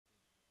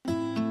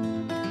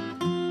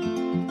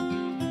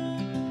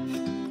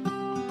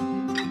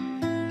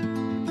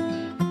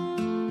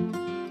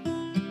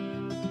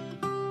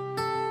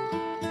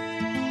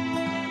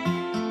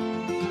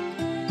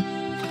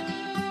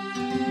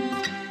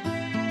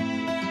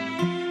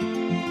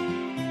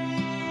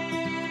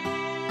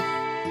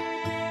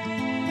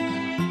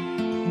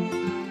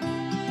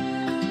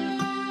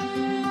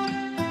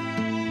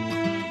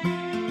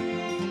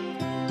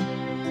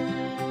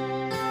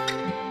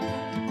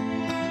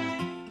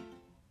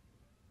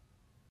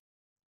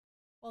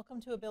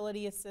Welcome to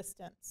Ability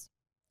Assistance.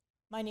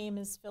 My name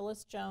is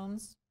Phyllis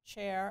Jones,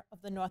 Chair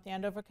of the North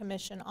Andover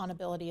Commission on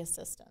Ability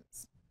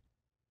Assistance.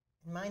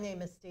 My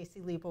name is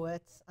Stacey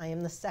Leibowitz. I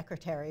am the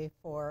Secretary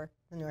for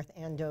the North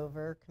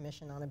Andover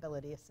Commission on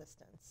Ability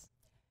Assistance.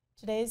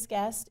 Today's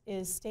guest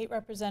is State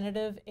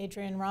Representative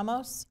Adrianne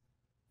Ramos,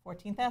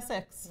 14th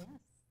Essex. Yes,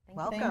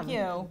 Welcome. Thank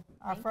you.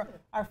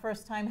 Our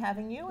first time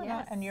having you,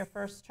 Yes. and your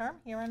first term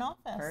here in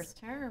office. First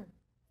term.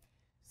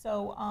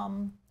 So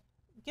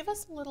give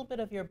us a little bit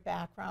of your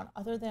background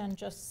other than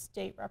just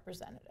state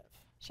representative.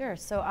 Sure.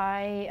 So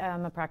I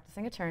am a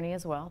practicing attorney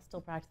as well,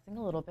 still practicing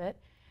a little bit.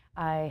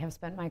 I have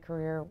spent my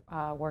career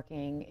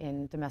working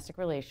in domestic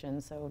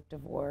relations, so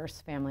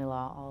divorce, family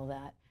law, all of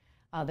that.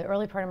 The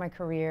early part of my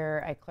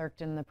career, I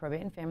clerked in the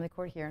probate and family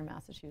court here in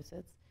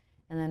Massachusetts.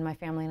 And then my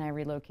family and I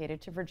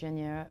relocated to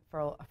Virginia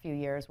for a few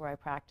years, where I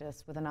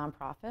practiced with a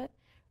nonprofit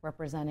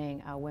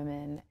representing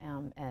women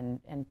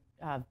and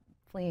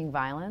fleeing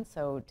violence.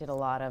 So did a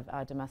lot of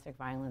domestic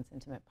violence,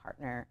 intimate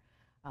partner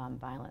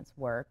violence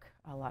work,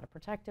 a lot of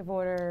protective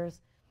orders.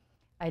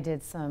 I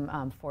did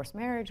some forced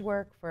marriage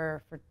work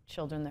for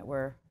children that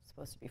were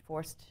supposed to be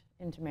forced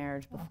into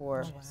marriage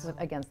before,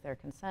 against their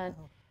consent.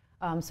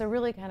 So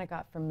really kind of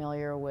got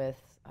familiar with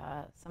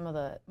some of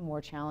the more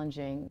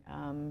challenging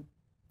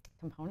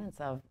components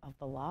of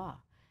the law.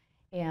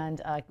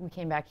 And we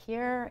came back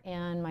here,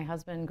 and my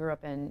husband grew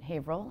up in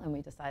Haverhill, and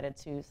we decided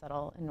to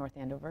settle in North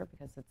Andover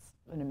because it's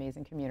an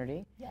amazing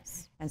community.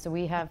 Yes. And so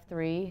we have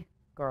 3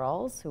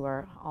 girls who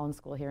are all in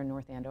school here in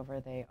North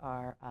Andover. They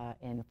are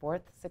in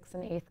 4th, 6th,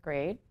 and 8th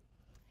grade.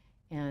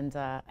 And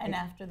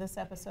after this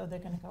episode, they're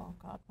going to go, oh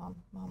God, Mom.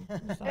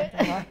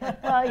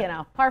 Well, you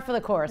know, par for the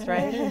course,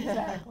 right?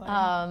 Exactly.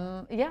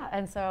 Yeah,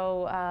 and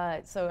so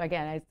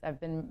again, I've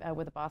been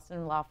with a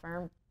Boston law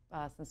firm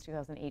since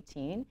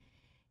 2018.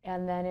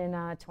 And then in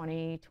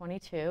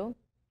 2022,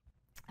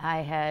 I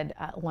had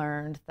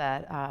learned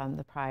that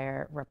the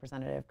prior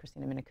representative,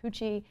 Christina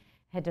Minicucci,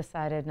 had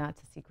decided not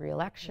to seek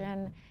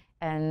re-election.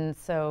 And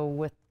so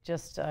with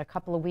just a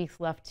couple of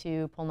weeks left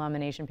to pull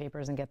nomination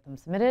papers and get them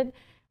submitted,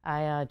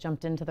 I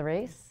jumped into the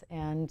race,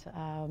 and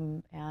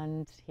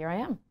here I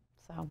am.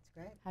 So That's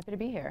great. Happy to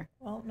be here.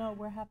 Well, no,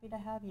 we're happy to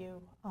have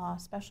you,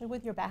 especially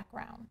with your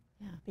background,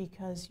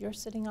 because you're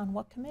sitting on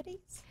what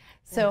committees?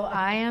 So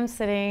I am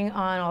sitting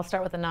on, I'll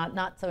start with the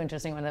not so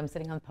interesting one. I'm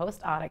sitting on the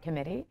post-audit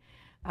committee.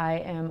 I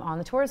am on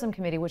the tourism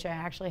committee, which I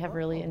actually have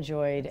really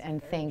enjoyed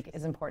and think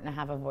is important to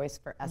have a voice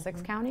for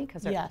Essex County,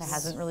 because there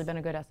hasn't really been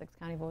a good Essex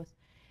County voice.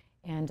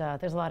 And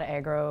there's a lot of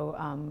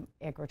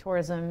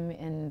agro-tourism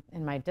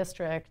in my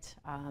district,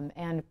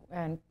 and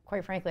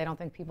quite frankly, I don't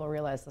think people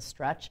realize the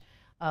stretch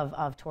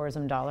of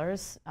tourism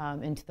dollars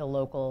into the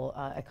local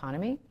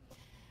economy.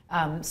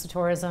 So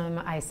tourism,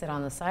 I sit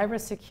on the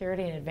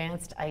cybersecurity and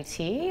advanced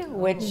IT,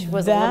 which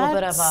was a little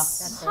bit of a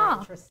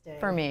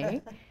for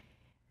me.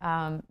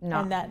 And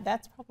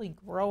that's probably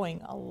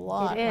growing a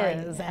lot. It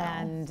is, right now.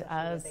 and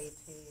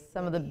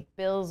some of the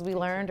bills we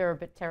learned are a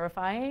bit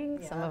terrifying.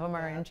 Some of them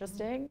are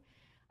interesting.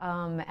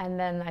 And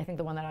then I think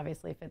the one that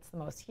obviously fits the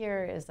most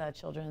here is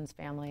children's,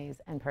 families,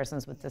 and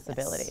persons with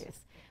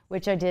disabilities,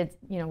 which I did,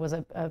 was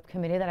a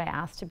committee that I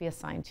asked to be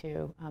assigned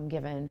to,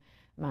 given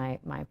my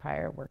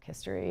prior work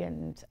history,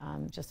 and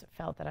just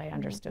felt that I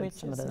understood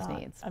some of those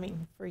needs. I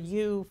mean, for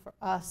you, for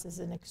us, is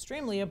an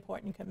extremely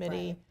important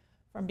committee. Right.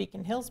 From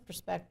Beacon Hill's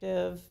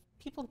perspective,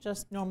 people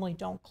just normally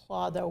don't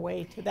claw their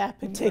way to that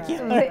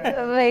particular.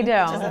 They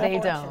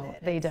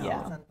don't.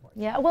 Yeah.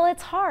 Yeah, well,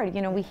 it's hard.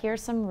 We hear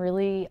some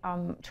really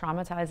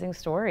traumatizing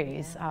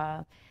stories,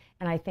 and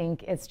I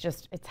think it's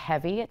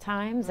heavy at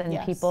times, and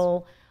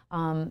people,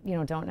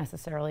 don't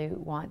necessarily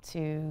want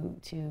to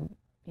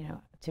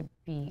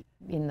be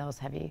in those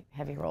heavy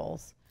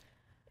roles.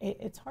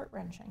 It's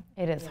heart-wrenching.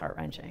 It is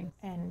heart-wrenching.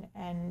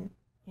 And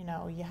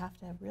you have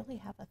to really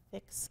have a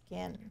thick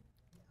skin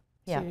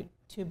to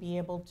be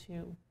able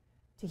to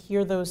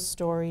hear those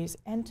stories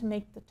and to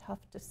make the tough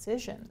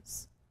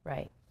decisions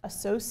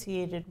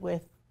associated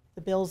with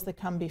the bills that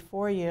come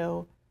before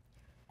you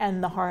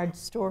and the hard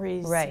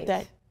stories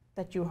that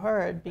you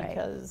heard,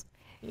 because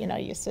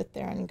you sit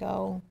there and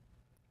go,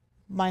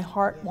 my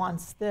heart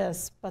wants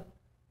this, but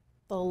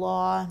the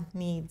law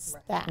needs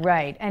that.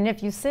 Right, and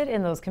if you sit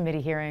in those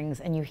committee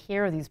hearings and you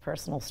hear these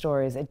personal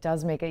stories, it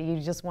does make it, you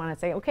just want to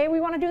say, okay, we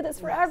want to do this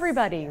for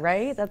everybody,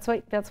 right? That's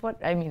what,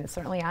 I mean,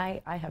 certainly I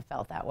have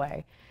felt that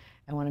way.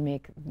 I want to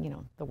make,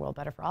 the world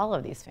better for all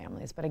of these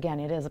families. But again,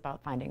 it is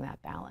about finding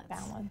that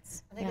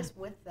balance. And I guess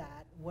with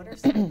that, what are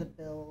some of the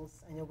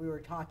bills? I know we were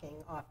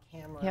talking off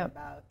camera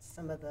about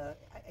some of the,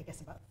 I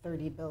guess about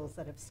 30 bills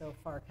that have so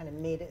far kind of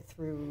made it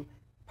through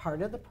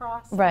part of the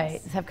process.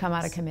 Right, have come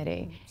out of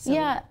committee.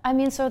 I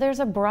mean, so there's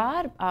a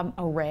broad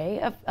array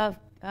of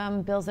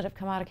bills that have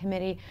come out of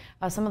committee.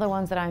 Some of the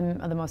ones that I'm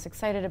the most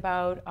excited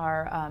about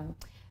are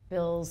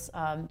bills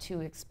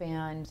to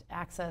expand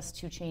access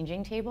to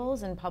changing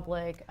tables in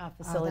public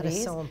facilities. That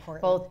is so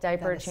important. Both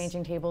diaper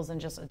changing tables and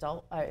just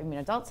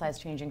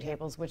adult-sized changing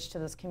tables, which to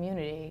this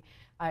community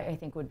I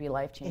think would be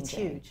life-changing. It's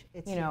huge.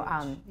 It's you know,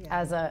 huge.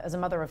 as a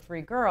mother of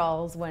 3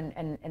 girls,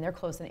 and they're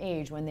close in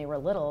age, when they were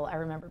little, I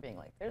remember being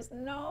like, there's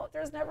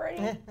never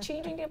any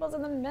changing tables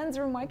in the men's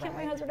room. Why can't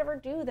my husband ever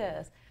do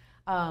this?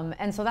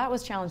 And so that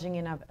was challenging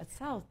in of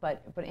itself,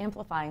 but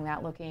amplifying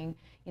that, looking,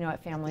 you know,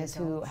 at families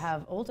who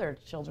have older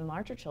children,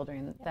 larger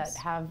children that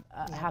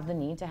have the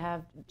need to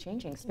have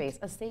changing space,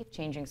 a safe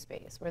changing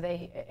space where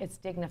it's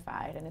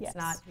dignified and it's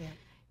not,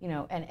 you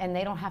know, and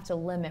they don't have to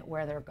limit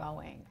where they're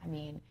going. I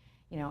mean,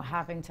 you know,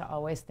 having to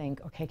always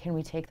think, okay, can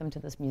we take them to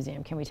this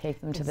museum? Can we take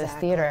them to this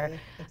theater?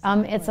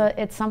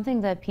 It's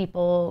something that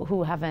people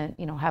who haven't,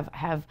 you know,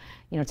 have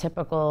you know,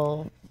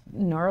 typical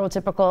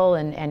neurotypical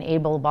and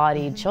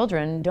able-bodied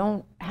children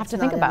don't have to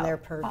think about. Their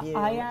purview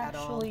I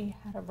actually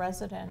had a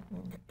resident,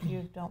 and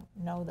you don't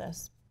know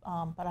this,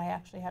 but I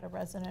actually had a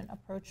resident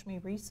approach me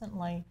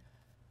recently.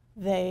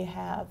 They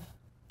have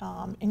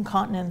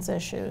incontinence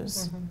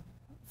issues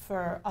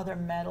for other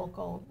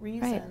medical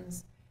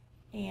reasons,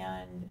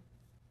 and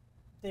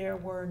there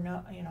were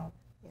no, you know,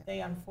 they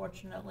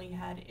unfortunately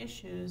had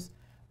issues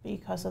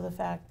because of the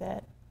fact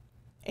that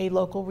a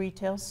local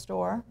retail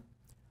store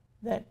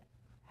that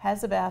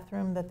has a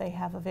bathroom that they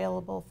have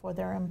available for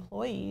their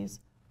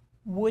employees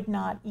would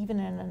not, even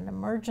in an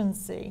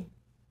emergency,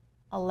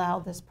 allow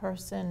this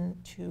person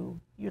to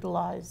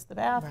utilize the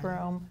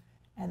bathroom,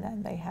 and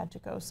then they had to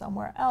go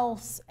somewhere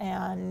else,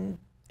 and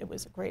it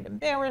was a great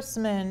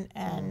embarrassment,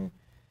 and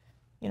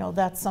you know,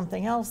 that's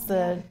something else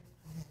that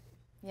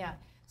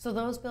So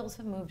those bills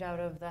have moved out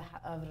of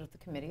the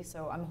committee.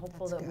 So I'm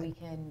hopeful that we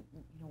can,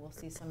 you know, we'll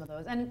see some of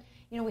those. And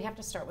you know, we have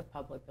to start with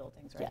public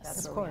buildings, right? Yes,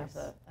 that's where we have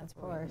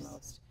the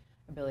most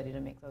ability to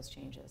make those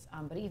changes.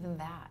 But even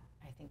that,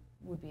 I think,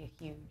 would be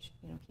a huge,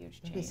 you know, huge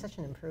change. It'd be such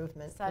an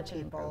improvement for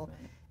people.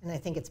 And I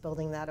think it's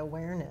building that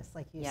awareness,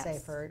 like you say,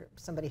 for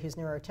somebody who's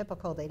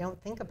neurotypical, they don't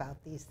think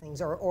about these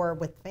things, or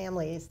with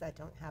families that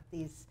don't have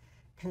these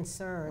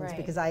concerns.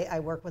 Because I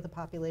work with a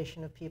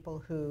population of people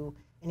who,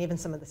 and even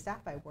some of the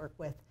staff I work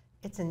with,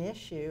 it's an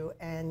issue,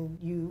 and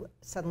you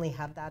suddenly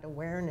have that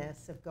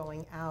awareness of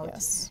going out.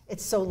 It's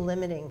so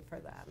limiting for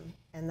them,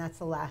 and that's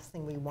the last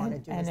thing we want to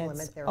do, is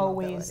limit their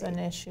mobility. It's always an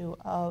issue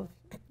of,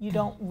 you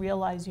don't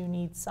realize you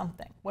need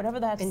something, whatever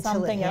that until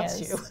something it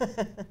hits is.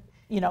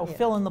 You know,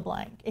 fill in the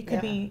blank. It could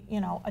be, you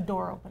know, a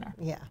door opener.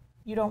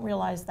 You don't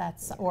realize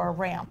that's, or a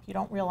ramp. You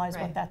don't realize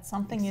what that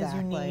something is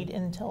you need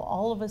until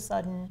all of a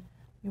sudden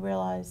you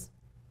realize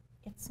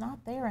it's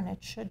not there and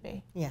it should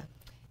be.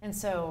 And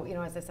so, you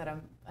know, as I said,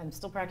 I'm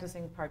still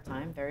practicing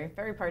part-time, very,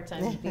 very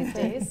part-time these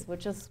days,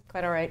 which is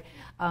quite all right.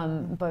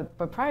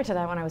 But prior to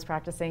that, when I was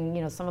practicing,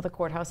 you know, some of the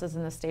courthouses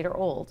in the state are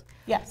old.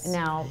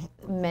 Now,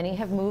 many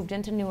have moved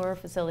into newer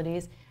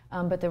facilities,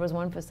 but there was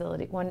one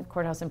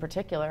courthouse in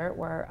particular,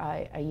 where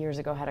I years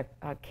ago had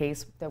a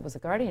case that was a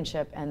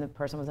guardianship, and the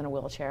person was in a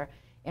wheelchair,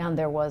 and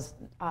there was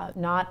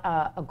not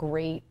a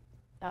great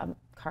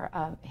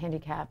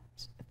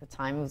handicapped, at the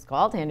time it was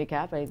called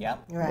handicap, we'll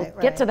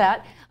get to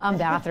that,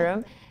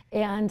 bathroom,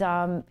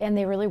 and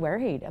they really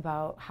worried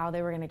about how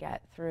they were going to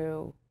get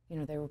through, you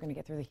know, they were going to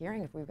get through the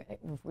hearing, if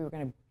we were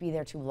going to be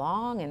there too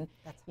long, and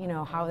you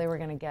know, how they were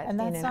going to get in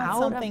and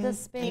out of the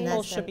space.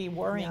 People should be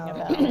worrying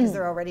about. Because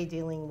they're already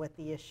dealing with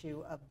the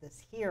issue of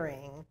this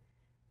hearing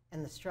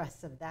and the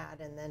stress of that,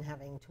 and then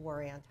having to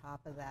worry on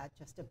top of that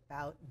just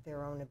about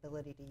their own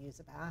ability to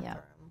use a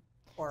bathroom,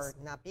 or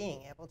not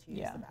being able to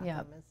use the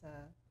bathroom is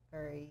a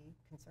very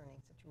concerning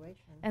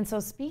situation. And so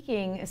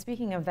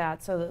speaking of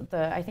that, so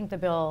I think the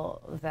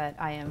bill that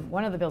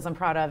one of the bills I'm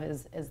proud of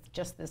is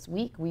just this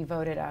week we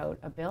voted out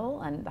a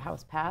bill, and the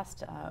House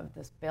passed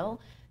this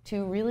bill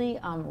to really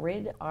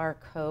rid our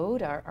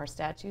code, our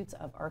statutes,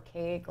 of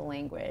archaic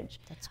language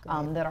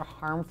that are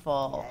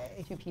harmful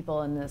to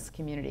people in this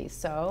community.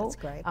 So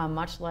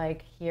much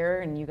like here,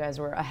 and you guys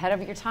were ahead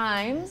of your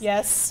times. You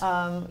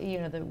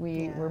know, that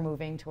we were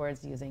moving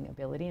towards using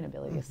ability and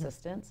ability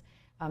assistance.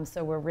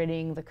 So we're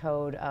ridding the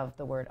code of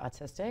the word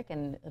autistic,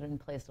 and in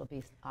place it'll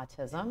be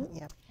autism.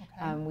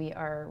 We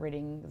are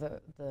ridding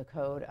the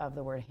code of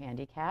the word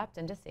handicapped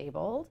and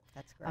disabled.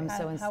 That's great.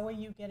 How are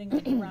you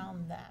getting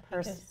around that?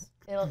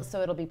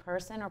 So it'll be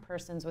person or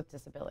persons with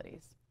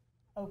disabilities.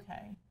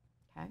 Okay.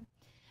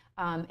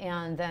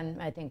 And then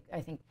I think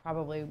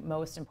probably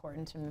most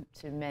important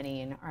to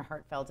many and our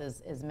heartfelt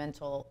is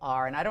mental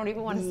R, and I don't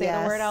even want to say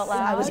the word out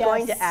loud. I was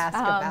going to ask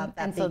about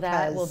that, and so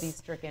that will be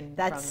stricken.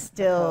 That's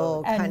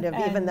still kind of,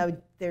 even though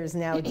there's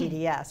now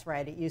DDS,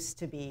 right? It used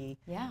to be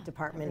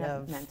Department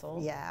of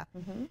Mental.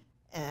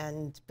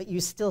 But you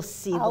still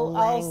see the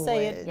language. I'll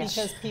say it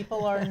because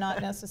people are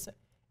not necessarily.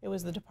 It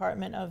was the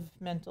Department of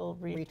Mental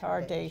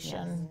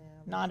Retardation.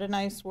 Not a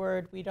nice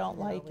word. We don't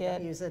like it. We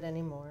don't use it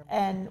anymore.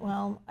 And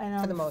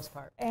for the most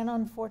part. And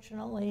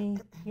unfortunately,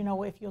 you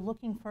know, if you're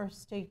looking for a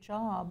state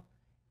job,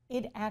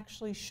 it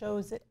actually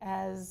shows it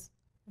as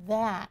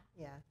that,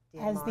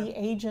 as the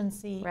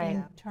agency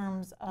in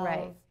terms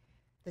of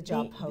the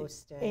job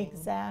posting,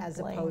 exactly, as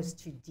opposed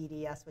to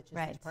DDS, which is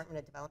the Department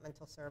of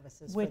Developmental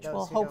Services, which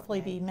will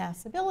hopefully be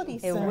mass ability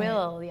soon. It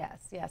will,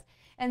 yes.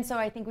 And so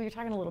I think we were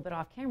talking a little bit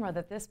off camera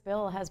that this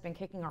bill has been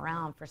kicking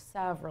around for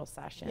several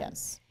sessions.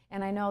 Yes.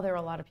 And I know there are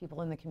a lot of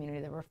people in the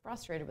community that were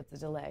frustrated with the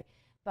delay.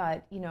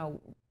 But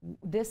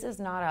this is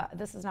not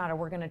a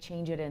we're going to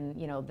change it in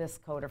this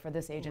code or for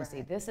this agency.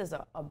 Right. This is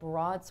a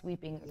broad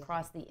sweeping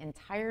across the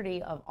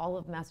entirety of all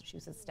of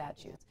Massachusetts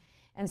statutes.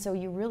 And so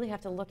you really have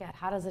to look at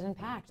how does it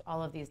impact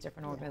all of these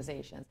different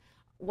organizations.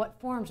 What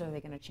forms are they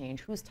going to change?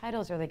 Whose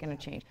titles are they going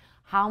to change?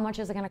 How much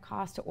is it going to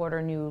cost to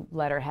order new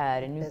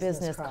letterhead and new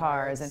business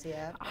cards? And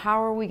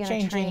how are we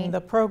going to train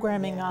the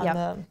programming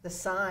on the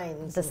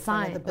signs, the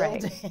sign, the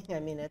building. I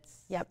mean, it's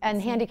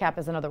and handicap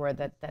is another word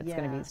that's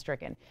going to be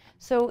stricken.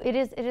 So it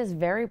is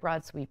very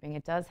broad sweeping.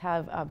 It does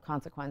have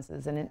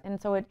consequences,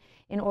 and so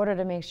in order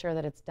to make sure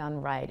that it's done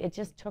right, it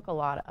just took a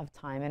lot of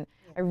time. And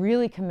I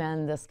really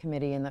commend this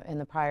committee and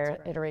the prior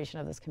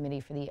iteration of this committee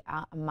for the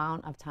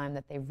amount of time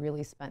that they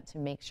really spent to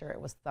make sure it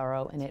was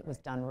thorough and it was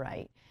done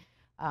right.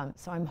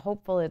 So I'm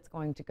hopeful it's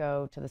going to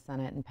go to the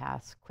Senate and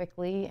pass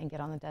quickly and get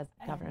on the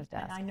governor's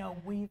desk. And I know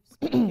we've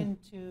spoken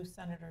to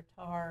Senator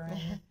Tarr,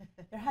 and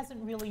there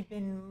hasn't really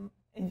been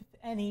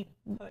any.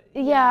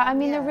 I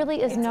mean, there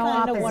really is no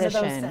opposition. It's kind of one of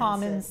those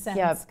common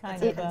sense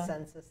kind of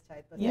consensus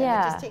type of thing. It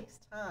just takes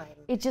time.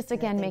 It just,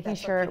 again, making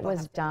sure it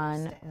was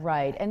done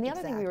right. And the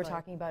other thing we were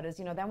talking about is,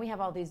 then we have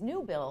all these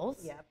new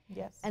bills.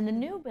 Yes. And the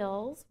new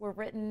bills were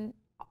written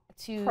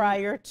to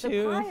prior to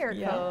the prior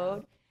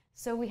code.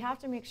 So we have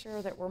to make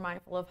sure that we're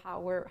mindful of how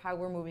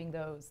we're moving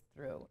those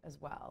through as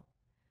well.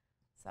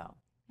 So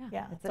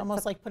it's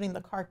almost like putting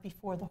the cart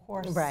before the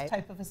horse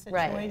type of a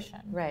situation.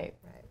 Right.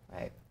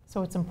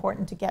 So it's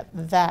important to get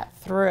that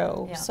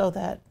through so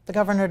that the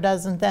governor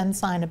doesn't then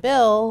sign a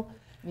bill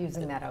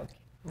using that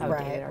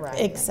outdated.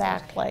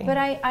 Exactly. But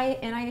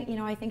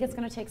I think it's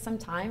going to take some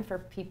time for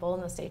people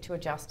in the state to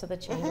adjust to the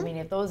change. I mean,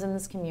 if those in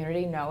this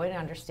community know it and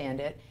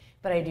understand it,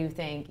 but I do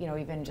think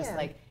even just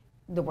like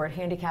the word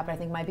handicap, I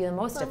think, might be the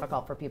most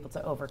difficult for people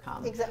to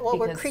overcome. Exactly. Well,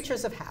 we're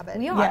creatures of habit.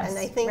 We are. And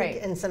I think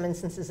in some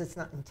instances it's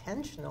not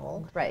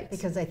intentional. Right.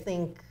 Because I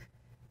think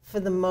for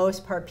the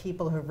most part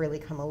people have really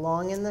come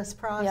along in this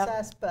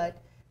process,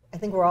 but I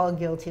think we're all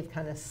guilty of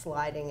kind of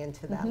sliding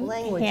into that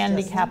language.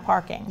 Handicap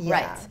parking.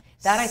 Right.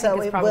 That I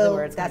think is probably the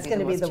word that's going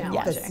to be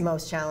the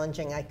most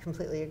challenging. I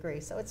completely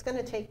agree. So it's going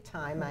to take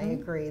time. I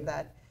agree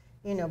that,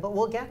 but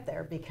we'll get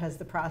there because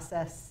the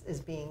process is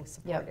being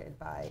supported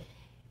by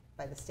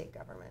the state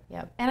government.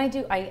 Yep.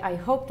 And I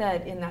hope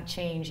that in that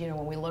change,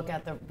 when we look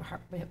at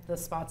the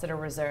spots that are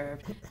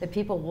reserved, that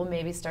people will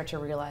maybe start to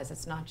realize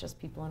it's not just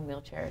people in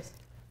wheelchairs.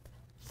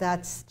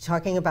 That's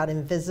talking about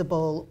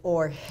invisible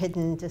or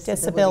hidden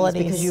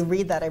disabilities. Because you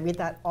read that. I read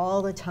that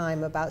all the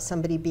time about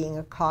somebody being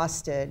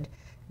accosted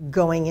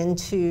going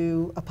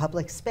into a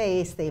public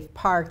space, they've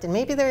parked, and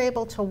maybe they're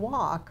able to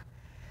walk,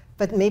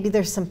 but maybe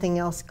there's something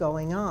else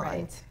going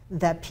on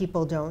that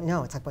people don't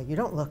know. It's like, well, you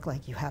don't look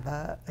like you have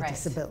a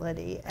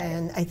disability.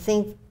 And I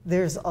think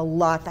there's a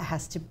lot that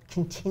has to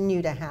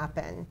continue to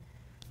happen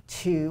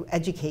to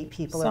educate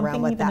people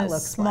around what that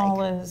looks like.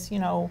 Something even as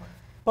small as,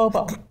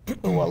 Bobo,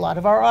 who a lot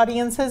of our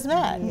audience has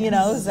met,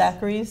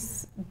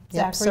 Zachary's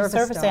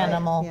service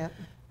animal.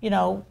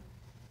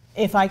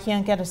 If I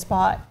can't get a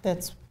spot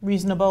that's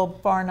reasonable,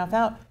 far enough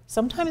out,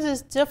 sometimes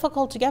it's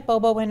difficult to get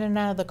Bobo in and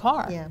out of the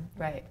car. Yeah.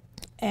 Right.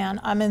 And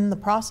I'm in the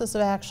process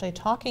of actually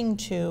talking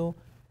to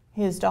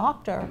his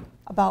doctor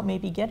about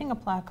maybe getting a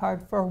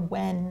placard for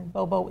when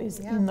Bobo is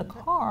in the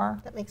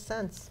car. That makes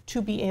sense.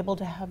 To be able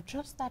to have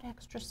just that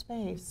extra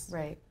space.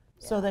 Right.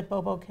 So that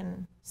Bobo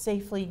can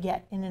safely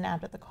get in and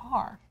out of the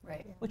car.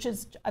 Right. Which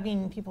is,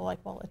 people are like,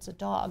 well, it's a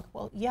dog.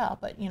 Well, yeah,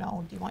 but do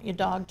you want your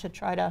dog to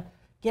try to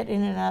get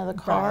in and out of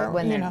the car?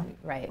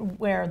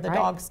 Where the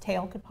dog's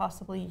tail could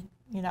possibly,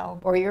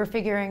 Or you're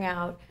figuring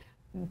out,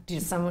 do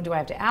I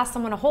have to ask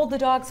someone to hold the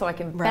dog so I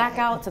can back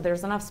out so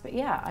there's enough space?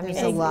 Yeah, I mean,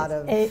 there's a lot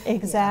of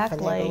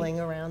finagling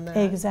around that.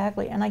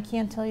 Exactly, and I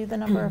can't tell you the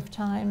number of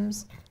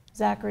times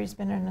Zachary's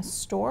been in a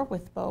store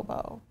with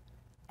Bobo,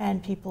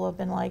 and people have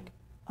been like,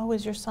 oh,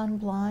 is your son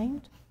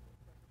blind?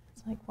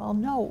 It's like, well,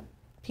 no,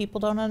 people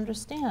don't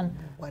understand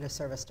what a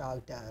service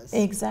dog does.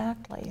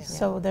 Exactly. Yeah.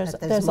 So there's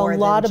a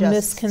lot of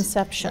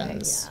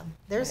misconceptions. Right, yeah.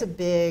 There's a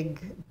big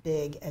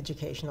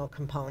educational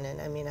component.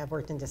 I mean, I've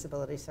worked in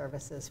disability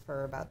services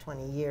for about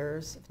 20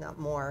 years, if not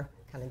more,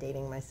 kind of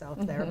dating myself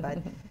there, but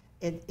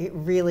it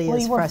really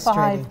is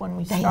frustrating. You were 5 when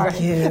we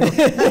started.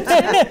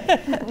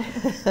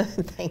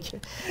 Thank you.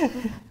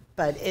 Thank you.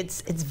 But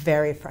it's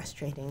very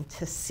frustrating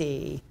to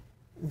see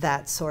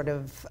that sort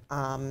of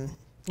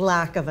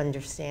lack of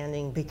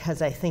understanding,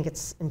 because I think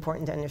it's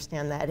important to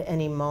understand that at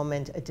any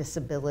moment a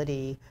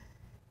disability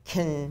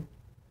can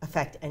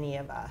affect any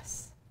of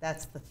us.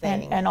 That's the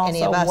thing. And also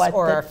any of us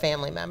or our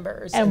family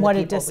members. And what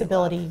a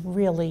disability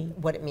really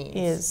what it means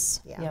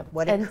is. Yeah,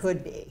 what it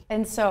could be.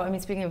 And so,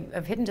 speaking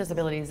of hidden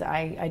disabilities,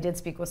 I did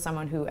speak with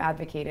someone who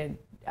advocated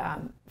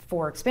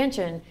for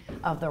expansion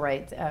of the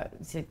right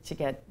to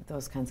get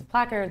those kinds of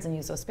placards and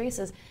use those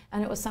spaces.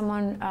 And it was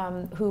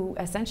someone who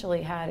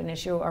essentially had an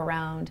issue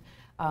around,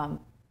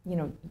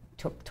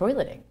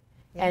 toileting.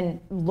 Yeah. And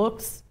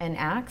looks and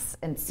acts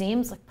and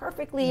seems like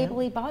perfectly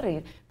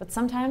able-bodied, but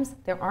sometimes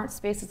there aren't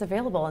spaces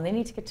available and they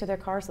need to get to their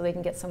car so they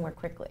can get somewhere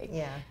quickly.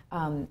 Yeah.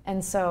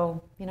 And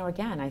so,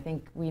 again, I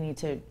think we need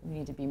to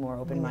be more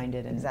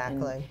open-minded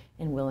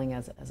and willing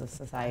as a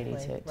society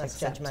to less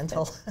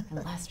judgmental.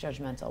 And less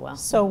judgmental. Well.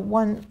 So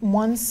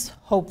once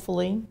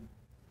hopefully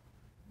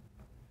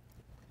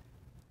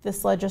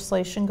this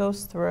legislation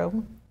goes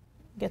through,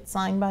 gets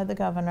signed by the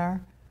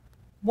governor,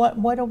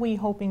 what are we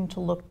hoping to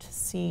look to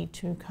see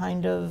to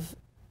kind of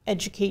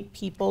educate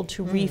people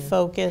to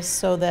refocus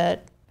so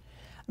that,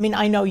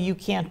 I know you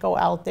can't go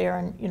out there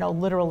and,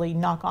 literally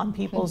knock on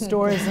people's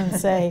doors and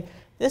say,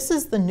 this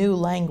is the new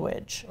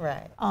language.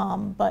 Right.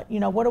 But,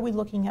 what are we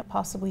looking at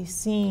possibly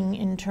seeing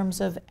in terms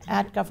of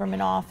at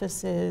government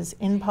offices,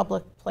 in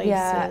public places?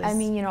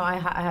 Yeah, I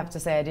have to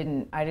say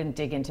I didn't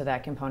dig into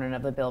that component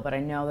of the bill, but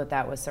I know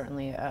that was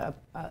certainly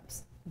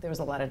there was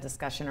a lot of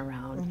discussion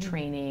around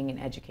training and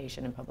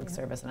education and public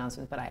service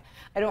announcements, but I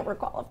don't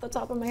recall off the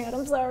top of my head.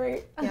 I'm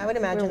sorry. Yeah, I would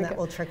imagine that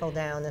will trickle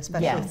down,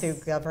 especially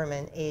through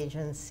government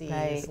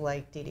agencies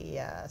like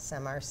DDS,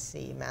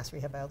 MRC, Mass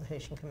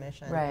Rehabilitation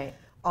Commission. Right.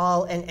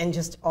 All and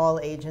just all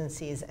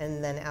agencies,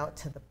 and then out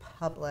to the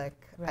public,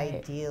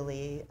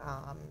 ideally,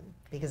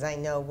 because I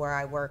know where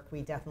I work,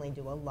 we definitely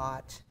do a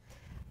lot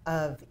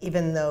of,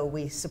 even though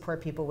we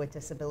support people with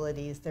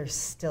disabilities, there's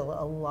still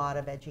a lot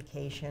of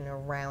education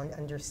around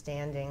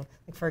understanding.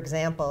 Like, for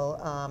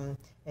example,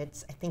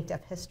 it's, I think,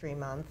 Deaf History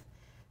Month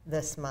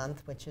this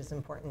month, which is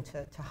important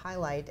to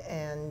highlight,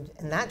 and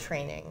in that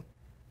training,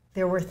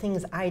 there were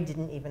things I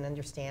didn't even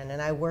understand,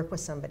 and I work with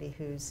somebody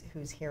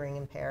who's hearing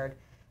impaired,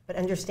 but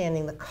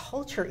understanding the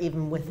culture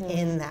even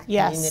within that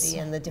community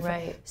and the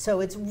different, so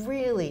it's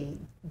really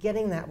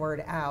getting that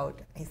word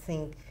out, I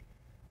think,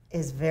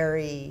 is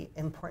very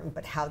important,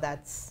 but how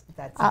that's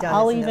done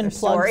I'll is even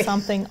story. Plug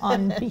something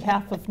on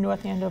behalf of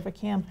North Andover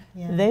CAM.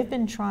 Yeah. They've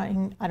been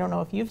trying, I don't know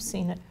if you've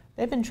seen it,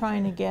 they've been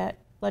trying to get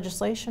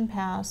legislation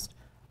passed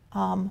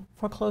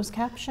for closed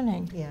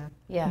captioning. Yeah.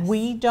 Yes.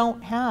 We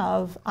don't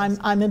have,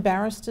 I'm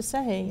embarrassed to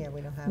say,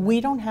 we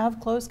don't have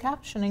closed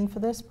captioning for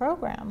this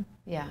program.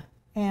 Yeah.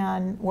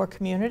 And we're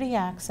community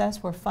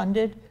access, we're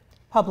funded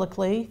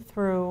publicly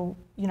through,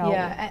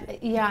 Yeah,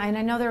 and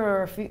I know there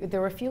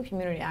were a few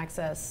community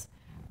access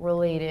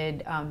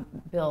related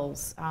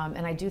bills,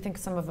 and I do think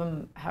some of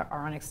them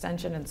are on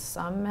extension and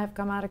some have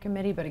come out of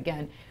committee, but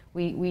again,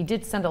 we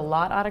did send a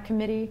lot out of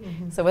committee,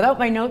 so without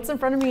my notes in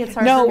front of me, it's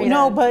hard for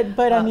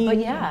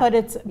me to... But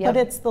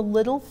it's the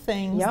little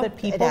things that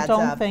people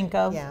don't think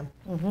of. Yeah.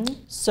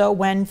 So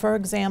when, for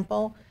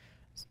example,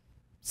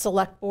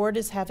 Select Board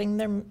is having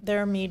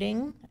their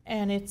meeting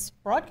and it's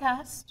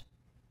broadcast,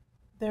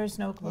 there's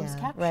no closed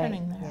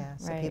captioning there. Yeah,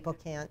 so people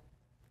can't,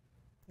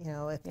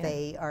 if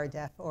they are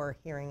deaf or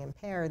hearing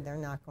impaired, they're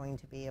not going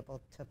to be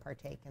able to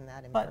partake in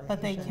that information.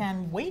 But they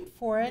can wait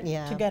for it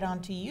to get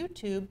onto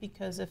YouTube,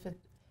 because if it,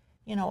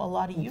 a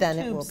lot of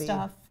YouTube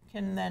stuff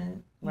can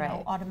then,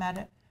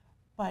 automatic.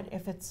 But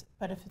if it's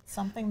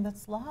something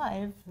that's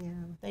live,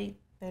 they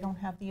don't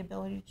have the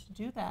ability to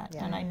do that.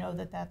 And I know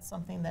that that's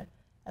something that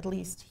at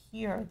least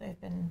here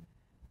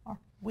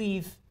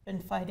we've been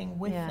fighting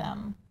with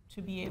them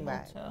to be able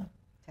to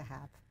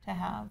have.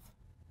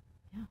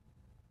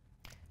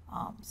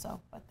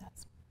 But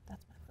that's my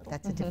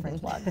little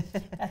different plug.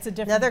 That's a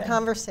different another thing.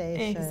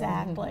 Conversation.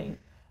 Exactly.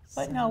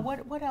 But no,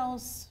 what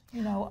else,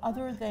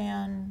 other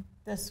than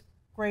this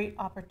great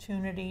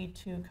opportunity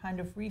to kind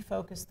of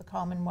refocus the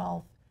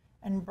Commonwealth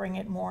and bring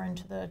it more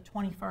into the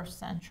 21st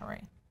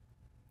century?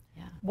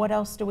 Yeah. What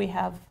else do we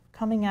have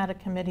coming out of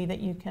committee that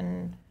you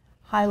can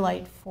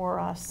highlight for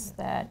us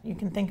that you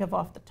can think of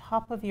off the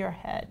top of your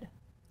head?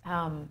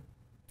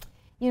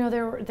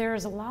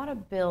 There's a lot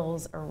of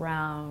bills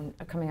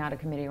coming out of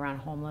committee around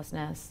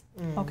homelessness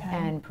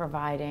and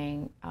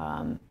providing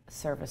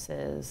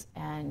services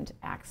and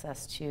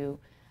access to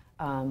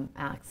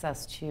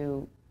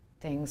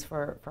things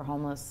for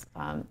homeless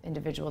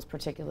individuals,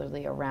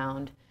 particularly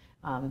around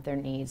their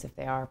needs if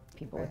they are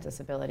people with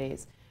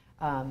disabilities.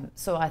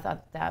 So I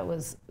thought that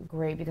was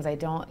great, because I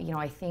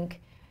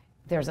think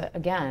there's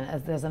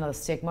another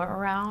stigma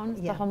around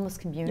the homeless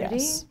community.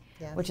 Yes.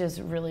 Which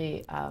is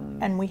really...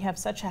 and we have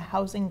such a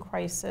housing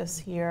crisis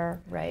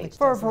here. Right.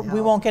 We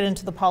won't get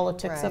into the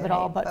politics of it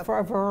all, but for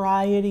a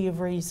variety of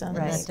reasons.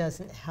 And that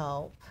doesn't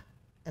help.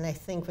 And I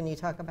think when you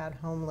talk about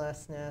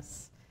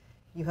homelessness,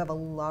 you have a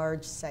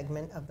large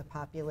segment of the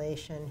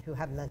population who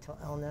have mental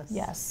illness.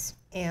 Yes.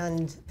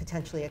 And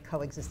potentially a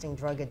coexisting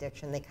drug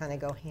addiction. They kind of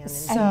go hand in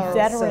hand. And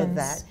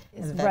veterans.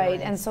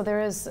 Right, and so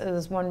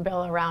there's one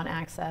bill around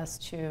access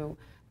to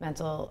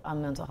mental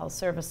health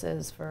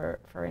services for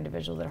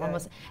individuals that are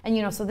homeless.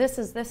 And so this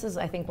is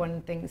I think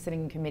one thing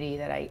sitting in committee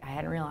that I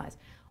hadn't realized.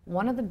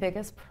 One of the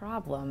biggest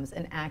problems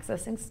in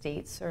accessing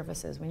state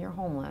services when you're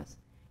homeless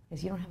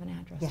is you don't have an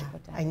address to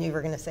put down. I knew you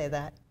were going to say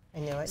that. I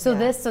knew it. So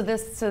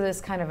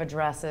this kind of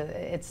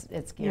addresses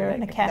it's geared. You're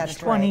in a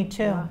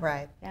catch-22.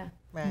 Right. Yeah.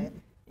 Right.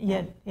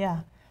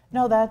 Yeah.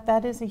 No,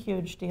 that is a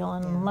huge deal,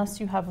 and unless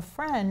you have a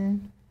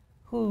friend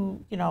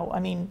who, I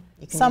mean,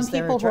 some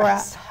people who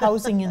are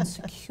housing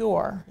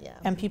insecure,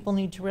 and people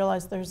need to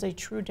realize there's a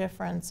true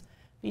difference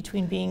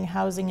between being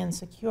housing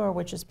insecure,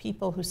 which is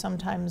people who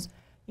sometimes,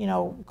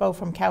 go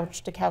from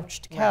couch to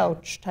couch to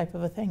couch type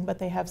of a thing, but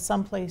they have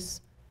someplace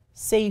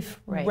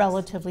safe,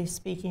 relatively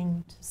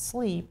speaking, to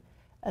sleep,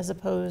 as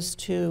opposed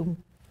to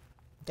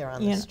they're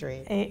on the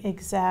street.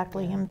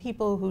 Exactly, and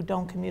people who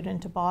don't commute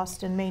into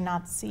Boston may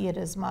not see it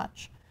as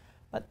much.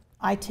 But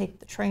I take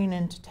the train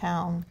into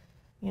town,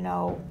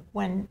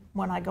 when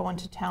I go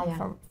into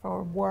town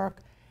for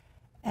work,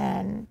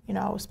 and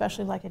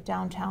especially like at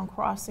downtown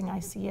crossing, I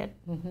see it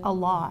a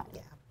lot.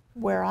 Yeah.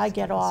 Where I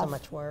get off, so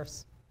much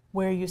worse.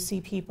 Where you see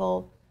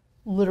people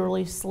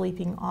literally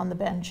sleeping on the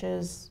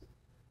benches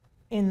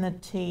in the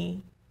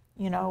T,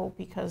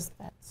 because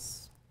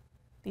that's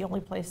the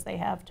only place they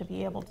have to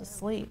be able to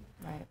sleep.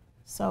 Right.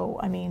 So,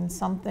 I mean,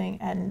 something,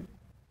 and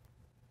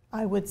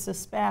I would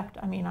suspect,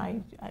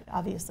 I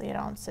obviously I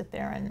don't sit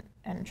there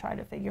and try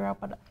to figure out,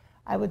 but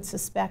I would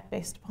suspect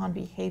based upon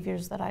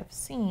behaviors that I've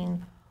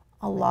seen,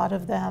 a lot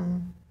of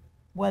them,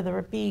 whether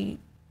it be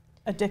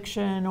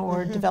addiction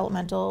or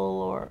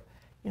developmental or,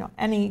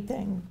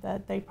 anything,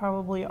 that they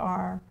probably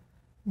are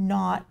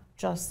not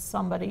just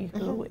somebody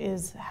who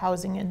is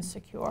housing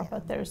insecure,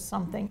 but there's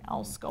something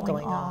else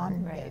going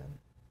on. Right.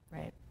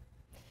 Right.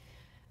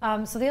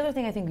 So the other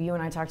thing I think you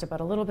and I talked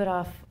about a little bit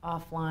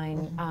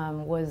offline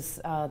was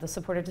the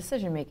supported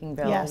decision-making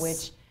bill,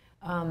 which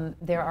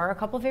there are a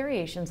couple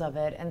variations of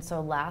it. And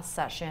so last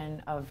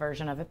session, a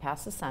version of it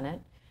passed the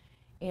Senate,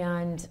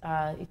 and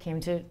it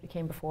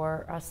came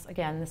before us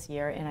again this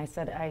year. And I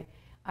said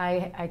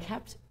I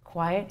kept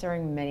quiet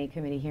during many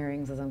committee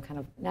hearings as I'm kind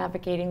of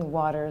navigating the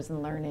waters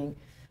and learning.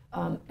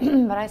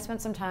 But I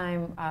spent some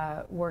time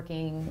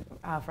working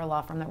for a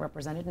law firm that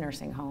represented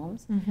nursing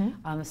homes.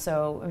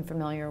 So I'm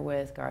familiar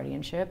with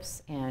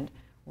guardianships and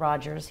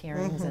Rogers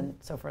hearings. And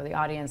so for the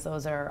audience,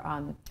 those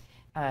are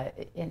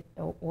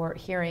or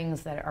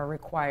hearings that are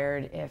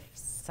required if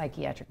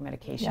psychiatric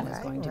medication is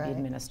going to be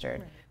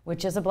administered,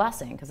 which is a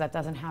blessing because that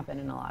doesn't happen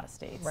in a lot of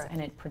states.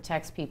 And it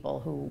protects people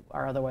who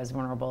are otherwise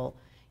vulnerable,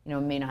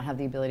 may not have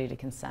the ability to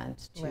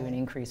consent to an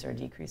increase or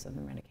decrease of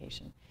the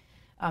medication.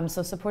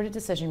 So supported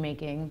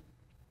decision-making,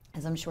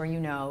 as I'm sure you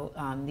know,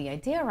 the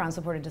idea around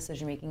supported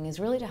decision-making is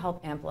really to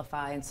help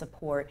amplify and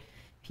support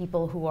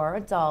people who are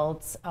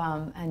adults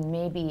and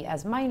maybe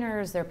as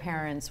minors, their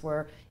parents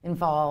were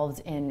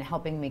involved in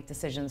helping make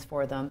decisions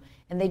for them.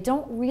 And they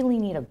don't really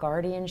need a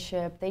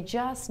guardianship. They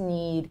just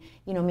need,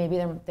 maybe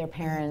their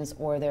parents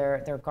or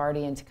their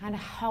guardian to kind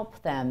of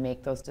help them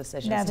make those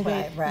decisions.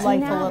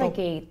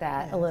 Navigate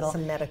that a little.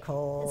 Some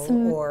medical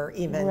or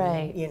even,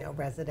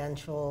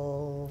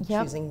 residential,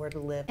 choosing where to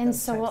live. And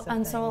so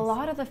a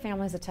lot of the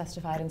families that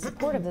testified in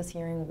support of this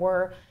hearing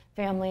were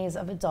families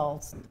of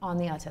adults on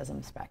the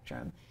autism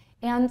spectrum.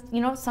 And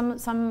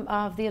some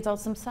of the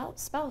adults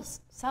themselves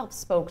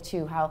spoke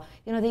to how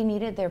they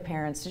needed their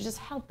parents to just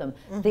help them.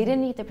 They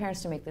didn't need their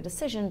parents to make the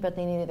decision, but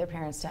they needed their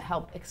parents to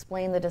help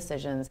explain the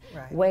decisions,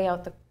 weigh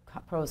out the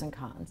pros and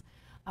cons.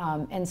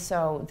 And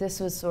so this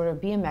would sort of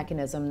be a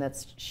mechanism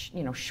that's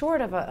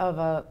short of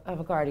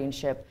a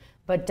guardianship,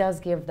 but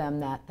does give them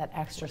that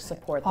extra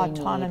support they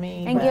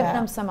need and give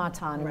them some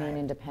autonomy and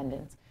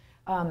independence.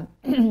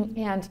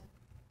 And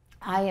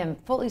I am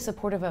fully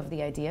supportive of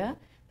the idea.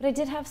 But I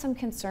did have some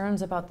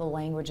concerns about the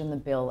language in the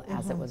bill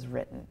as it was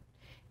written,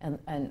 and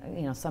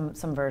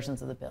some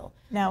versions of the bill.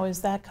 Now,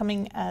 is that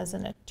coming as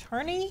an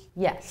attorney?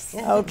 Yes.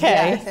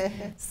 Okay.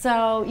 Yes.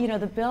 So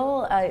the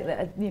bill,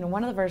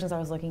 one of the versions I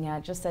was looking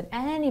at just said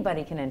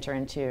anybody can enter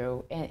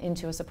into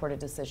a supported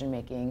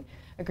decision-making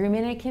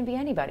agreement, and it can be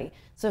anybody.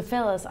 So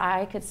Phyllis,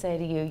 I could say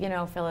to you,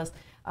 Phyllis,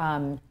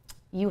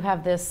 you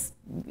have this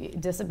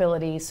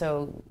disability,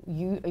 so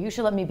you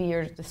should let me be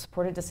your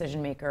supported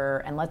decision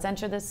maker, and let's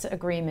enter this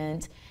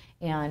agreement.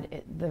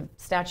 And the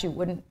statute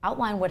wouldn't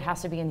outline what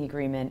has to be in the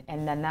agreement,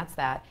 and then that's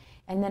that.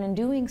 And then in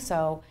doing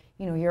so,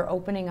 you're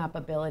opening up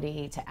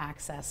ability to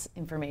access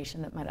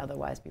information that might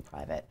otherwise be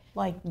private.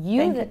 Like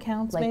bank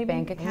accounts, like maybe?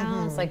 Bank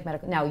accounts, like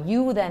medical. Now,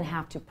 you then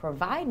have to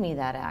provide me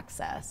that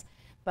access,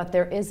 but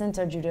there isn't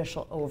a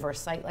judicial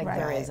oversight like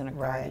there is in a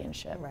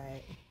guardianship.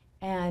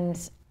 And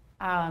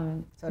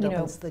so it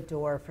opens the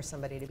door for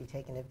somebody to be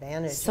taken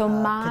advantage of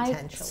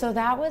potentially. So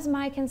that was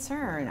my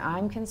concern.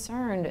 I'm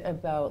concerned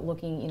about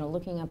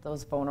looking at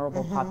those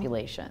vulnerable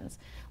populations,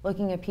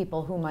 looking at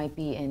people who might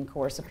be in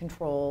coercive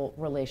control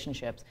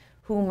relationships,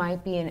 who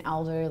might be an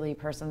elderly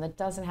person that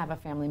doesn't have a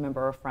family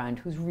member or friend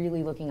who's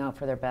really looking out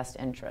for their best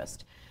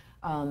interest,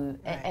 and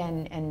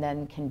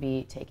then can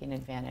be taken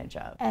advantage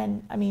of.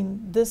 And I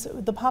mean,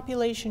 the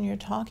population you're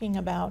talking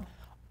about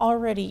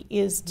already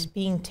is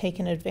being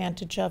taken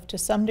advantage of to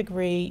some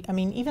degree. I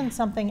mean, even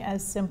something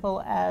as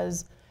simple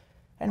as,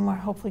 and we're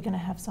hopefully going to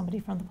have somebody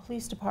from the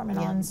police department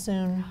on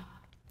soon,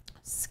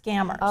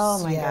 scammers.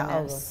 Oh my Yeah,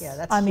 goodness. yeah,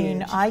 that's I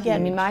mean, huge. I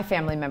mean, my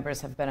family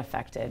members have been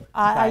affected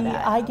by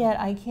that.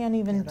 I can't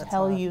even that's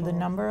tell you the awful.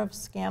 number of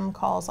scam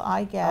calls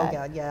I get Oh,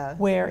 God, yeah.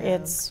 where Yeah.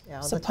 it's Yeah,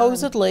 all the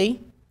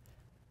supposedly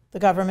the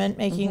government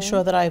making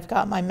sure that I've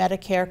got my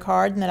Medicare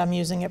card and that I'm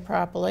using it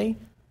properly.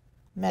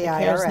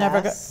 Medicare's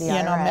never, IRS. The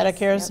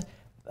Medicare's,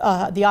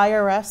 the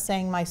IRS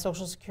saying my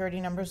Social Security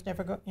number's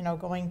never,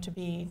 going to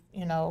be,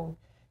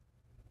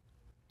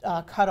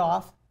 cut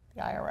off.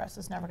 The IRS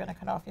is never going to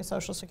cut off your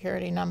Social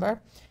Security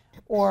number.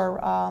 Or,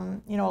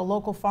 a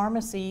local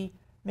pharmacy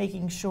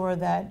making sure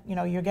that,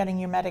 you're getting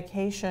your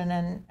medication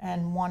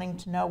and wanting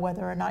to know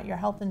whether or not your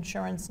health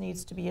insurance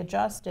needs to be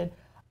adjusted.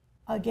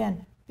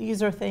 Again,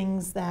 these are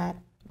things that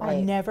are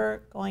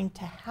never going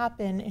to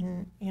happen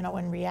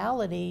in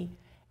reality.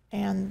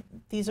 And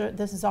this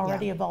is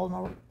already a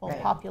vulnerable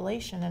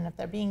population, and if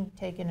they're being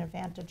taken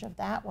advantage of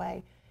that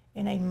way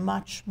in a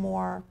much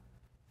more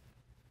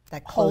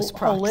that close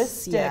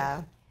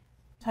holistic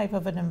type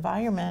of an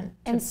environment.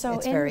 And so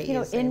it's very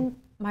easy. in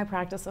my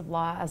practice of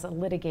law as a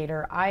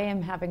litigator, I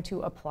am having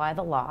to apply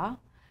the law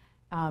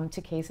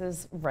to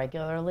cases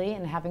regularly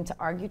and having to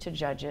argue to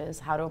judges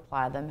how to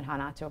apply them and how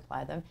not to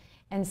apply them,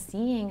 and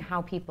seeing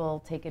how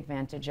people take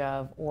advantage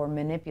of or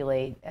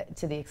manipulate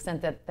to the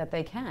extent that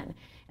they can.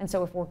 And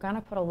so if we're going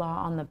to put a law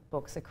on the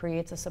books that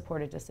creates a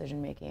supported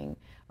decision-making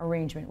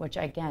arrangement, which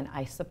again,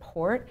 I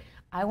support,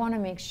 I want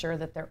to make sure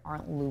that there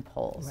aren't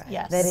loopholes,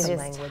 Yes. that it The is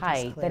language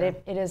tight,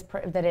 is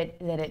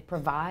that it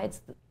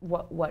provides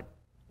what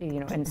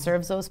and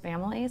serves those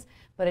families,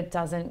 but it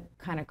doesn't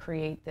kind of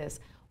create this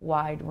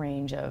wide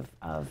range of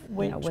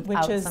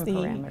without is some the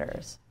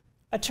parameters.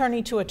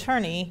 Attorney to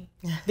attorney,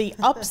 the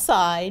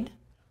upside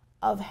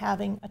of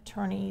having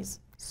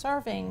attorneys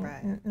serving.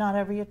 Right. Not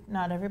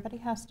everybody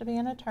has to be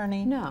an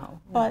attorney.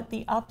 No. But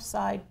the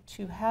upside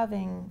to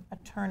having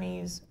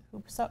attorneys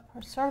who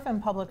serve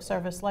in public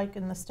service, like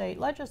in the state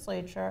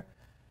legislature,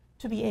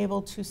 to be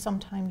able to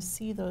sometimes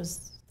see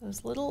those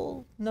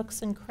little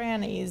nooks and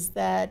crannies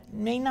that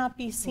may not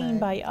be seen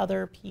by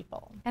other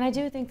people. And I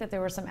do think that there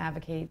were some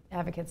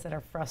advocates that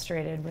are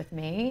frustrated with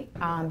me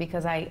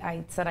because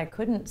I said I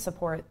couldn't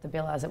support the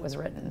bill as it was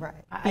written. Right.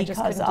 I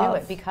just couldn't do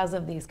it because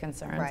of these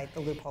concerns. Right,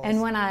 the loopholes.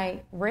 And when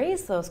I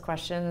raised those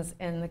questions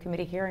in the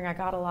committee hearing, I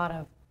got a lot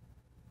of,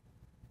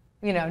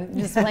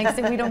 just blanks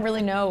that we don't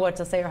really know what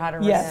to say or how to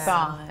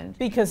respond.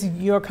 Because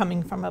you're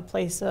coming from a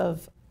place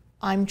of,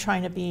 I'm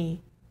trying to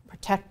be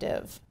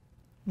protective,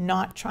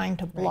 not trying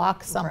to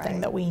block something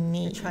that we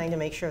need. You're trying to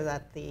make sure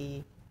that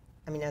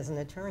as an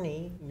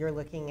attorney, you're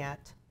looking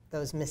at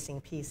those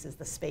missing pieces,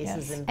 the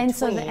spaces in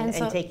between,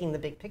 and taking the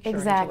big picture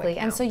exactly.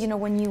 into account. And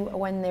so,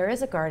 when there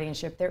is a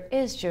guardianship, there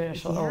is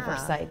judicial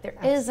oversight. There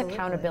is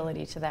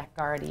accountability to that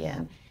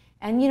guardian. Yeah.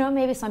 And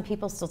maybe some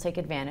people still take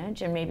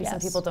advantage, and maybe some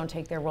people don't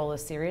take their role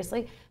as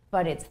seriously,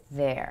 but it's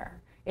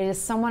there. It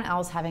is someone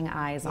else having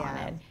eyes on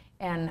it.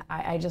 And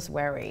I just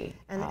worry.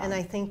 And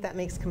I think that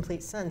makes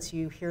complete sense.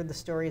 You hear the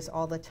stories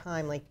all the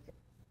time, like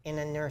in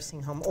a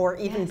nursing home, or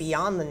even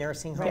beyond the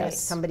nursing home. Like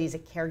somebody's a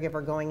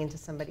caregiver going into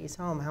somebody's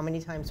home. How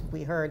many times have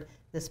we heard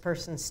this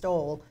person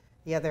stole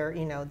the other,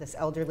 this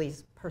elderly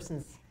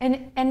person's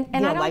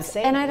life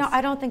savings?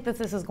 I don't think that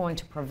this is going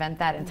to prevent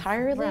that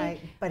entirely. Right,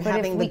 but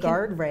having the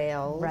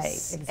guardrails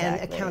exactly.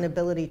 and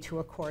accountability to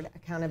accord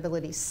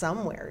accountability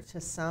somewhere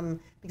to some,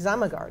 because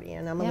I'm a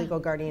guardian. I'm a legal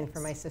guardian for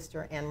my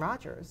sister Ann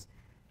Rogers.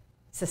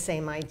 It's the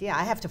same idea.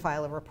 I have to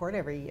file a report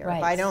every year.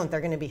 If I don't, they're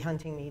going to be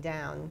hunting me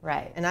down.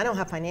 Right. And I don't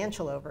have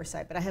financial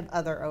oversight, but I have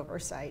other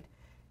oversight.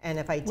 And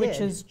if I did, which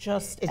is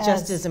just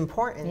as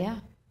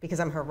important because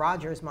I'm her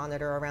Rogers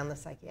monitor around the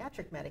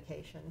psychiatric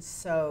medications.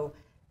 So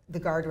the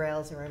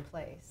guardrails are in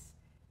place.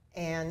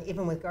 And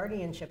even with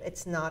guardianship,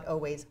 it's not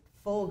always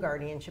full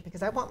guardianship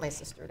because I want my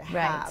sister to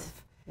have.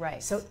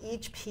 Right. So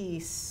each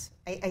piece,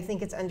 I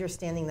think it's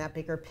understanding that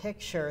bigger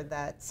picture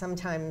that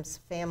sometimes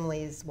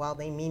families, while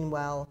they mean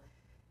well,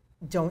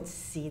 don't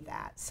see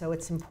that. So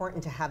it's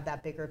important to have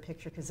that bigger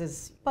picture because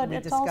as we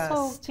discussed. But it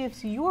also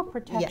gives your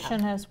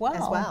protection as well.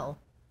 As well.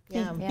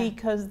 Yeah.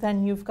 Because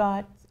then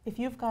if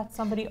you've got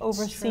somebody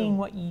overseeing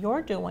what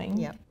you're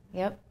doing,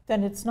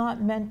 then it's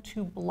not meant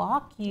to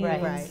block you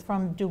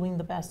from doing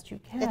the best you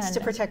can. It's to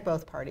protect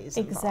both parties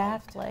involved.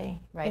 Exactly.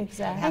 Right.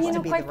 Exactly.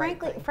 And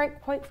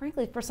quite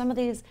frankly, for some of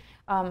these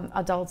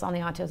adults on the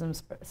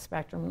autism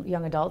spectrum,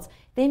 young adults,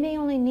 they may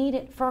only need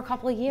it for a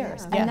couple of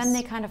years, and then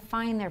they kind of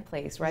find their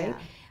place, right?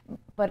 Yeah.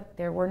 But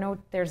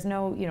there's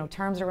no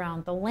terms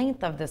around the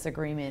length of this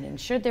agreement, and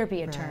should there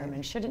be a term,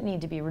 and should it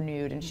need to be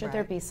renewed, and should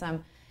there be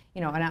some,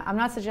 and I'm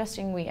not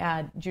suggesting we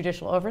add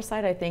judicial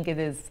oversight. I think it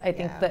is. I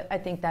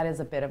think that is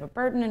a bit of a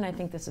burden, and I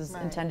think this is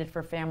intended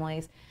for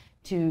families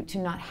to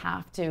not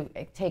have to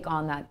take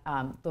on that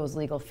those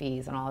legal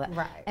fees and all that.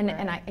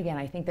 And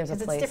I think there's a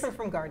place. It's different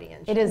from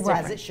guardianship. It is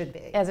different. As it should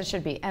be. As it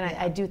should be, and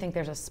I do think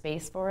there's a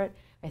space for it.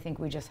 I think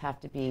we just have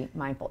to be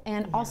mindful,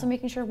 and also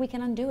making sure we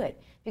can undo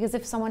it. Because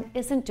if someone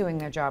isn't doing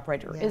their job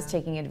right or is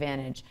taking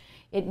advantage,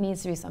 it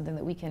needs to be something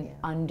that we can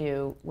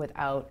undo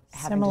without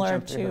having to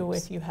jump through hoops. Similar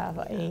to if you have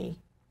a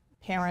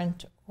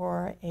parent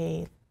or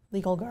a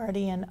legal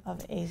guardian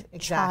of a Exactly.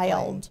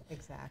 child.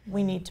 Exactly.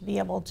 We need to be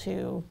able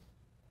to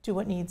do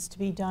what needs to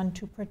be done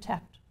to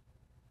protect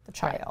the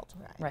child.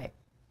 Right.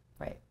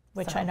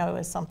 Which So- I know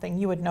is something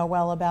you would know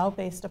well about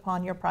based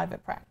upon your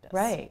private practice.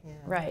 Right, Yeah.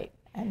 right.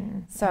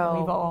 And So-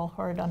 we've all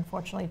heard,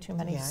 unfortunately, too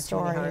many Yeah, too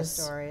many horror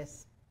stories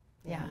stories.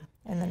 Yeah.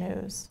 in the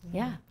news.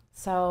 Yeah.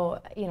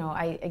 So, you know,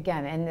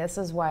 again, and this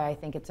is why I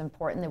think it's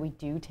important that we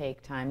do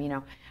take time. You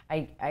know,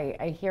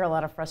 I hear a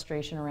lot of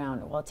frustration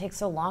around, well, it takes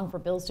so long for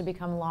bills to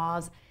become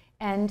laws.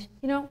 And,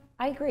 you know,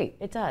 I agree,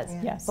 it does.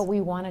 Yeah. Yes. But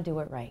we want to do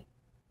it right.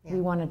 Yeah.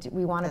 We want to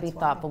be That's why.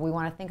 thoughtful. We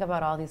want to think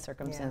about all these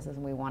circumstances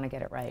and we want to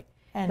get it right.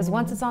 Because And-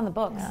 once it's on the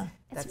books, Yeah.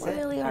 it's That's it.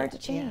 really hard to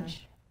Yeah.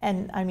 change.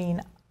 And I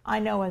mean, I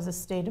know as a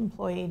state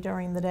employee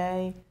during the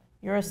day,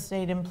 you're a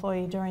state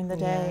employee during the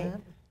day, Yeah.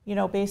 you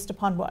know, based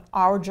upon what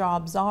our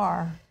jobs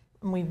are,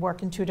 and we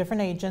work in 2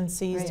 different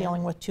agencies Right.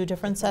 dealing with 2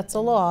 different sets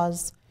of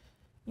laws,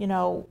 you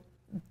know,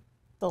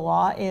 the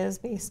law is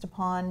based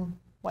upon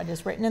what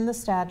is written in the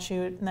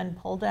statute and then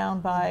pulled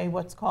down by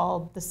what's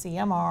called the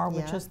CMR,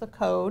 which Yeah. is the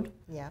code,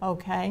 Yeah.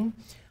 okay?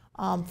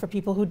 For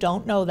people who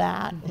don't know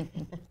that,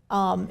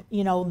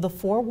 you know, the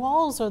 4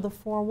 walls are the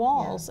 4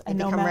 walls. They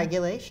become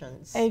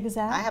regulations.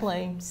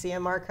 Exactly. I have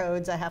CMR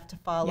codes I have to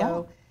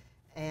follow.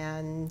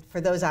 And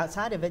for those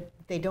outside of it,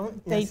 they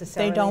don't They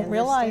necessarily don't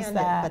realize understand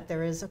that. it, but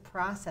there is a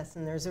process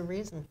and there's a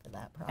reason for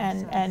that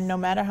process. And no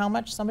matter how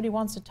much somebody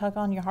wants to tug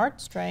on your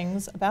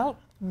heartstrings about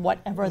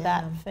whatever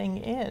that Yeah. thing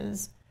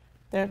is,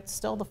 they're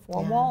still the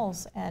 4 Yeah.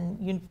 walls. And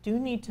you do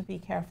need to be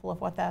careful of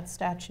what that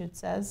statute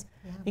says,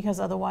 because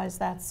otherwise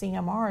that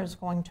CMR is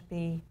going to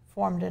be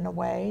formed in a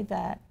way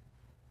that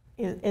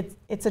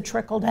it's a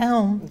trickle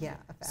down, Yeah,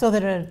 so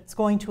that it's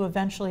going to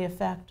eventually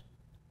affect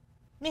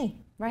me,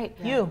 Right.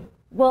 you.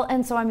 Well,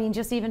 and so I mean,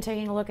 just even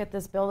taking a look at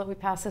this bill that we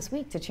passed this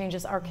week to change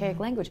this archaic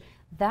language,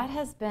 that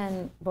has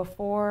been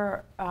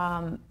before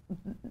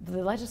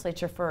the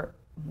legislature for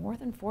more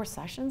than 4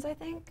 sessions, I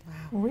think.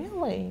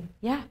 Really?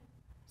 Yeah.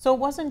 So it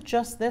wasn't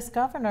just this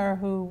governor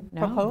who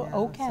No. proposed, No,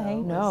 okay.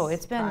 so- No, was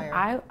it's been,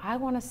 prior. I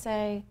want to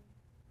say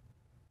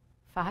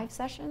 5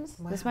 sessions.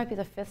 This Wow. might be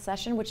the 5th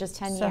session, which is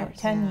 10 So years.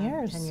 10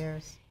 years. 10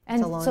 years. And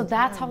It's a long so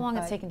that's how time, long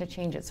it's but taken to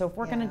change it. So if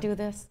we're going to Yeah. do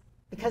this,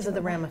 because of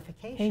the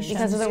ramifications.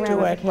 Because of the Do it,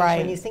 ramifications. right.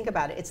 When you think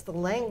about it, it's the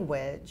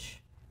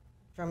language,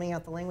 drumming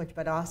out the language,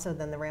 but also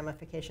then the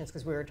ramifications,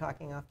 because we were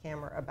talking off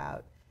camera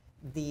about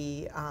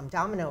the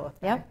domino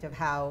effect of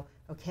how,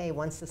 okay,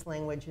 once this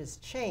language is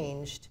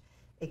changed,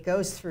 it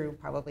goes through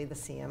probably the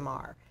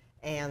CMR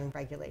and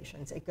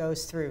regulations. It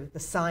goes through the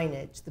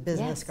signage, the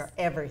business Yes. card,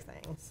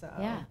 everything. So,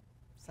 Yeah.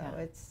 so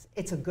Yeah.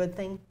 it's a good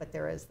thing, but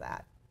there is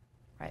that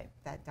right.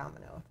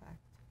 domino effect.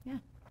 Yeah.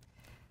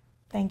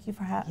 Thank you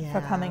for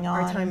coming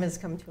on. Our time has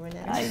come to an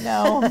end. I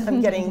know.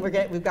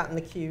 We've gotten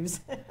the cues.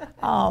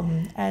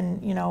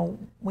 And, you know,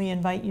 we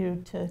invite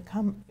you to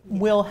come.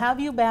 We'll have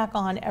you back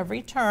on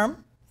every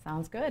term,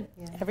 Sounds good.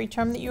 every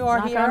term that you are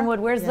Knock here. on wood,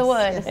 where's the Yes,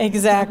 wood? yes.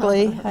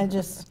 Exactly.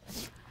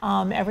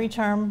 Every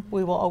term,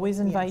 we will always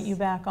invite Yes. you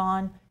back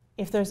on.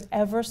 If there's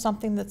ever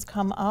something that's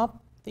come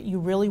up that you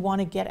really want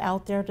to get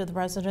out there to the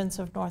residents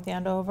of North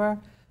Andover,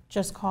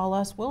 just call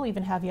us. We'll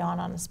even have you on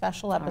a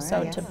special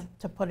episode yes.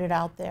 to put it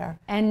out there.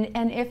 And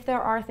if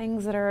there are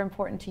things that are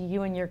important to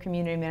you and your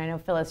community, I mean, I know,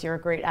 Phyllis, you're a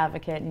great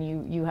advocate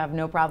and you have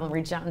no problem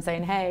reaching out and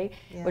saying, hey,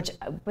 Yeah.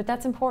 but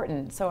that's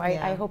important. So I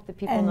Yeah. hope that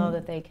people And- know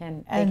that they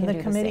can And do the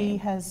the committee same.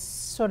 has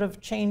sort of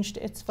changed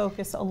its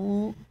focus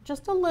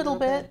just a little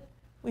bit.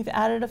 We've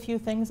added a few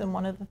things, and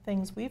one of the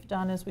things we've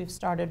done is we've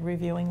started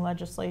reviewing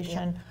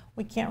legislation.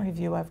 We can't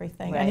review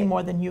everything any Right.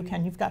 more than you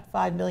can. You've got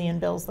 5 million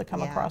bills that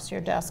come Yeah. across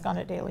your desk on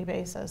a daily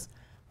basis.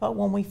 But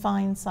when we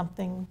find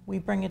something, we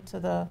bring it to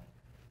the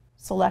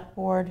select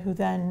board, who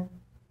then,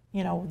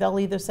 you know, they'll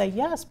either say,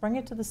 yes, bring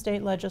it to the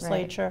state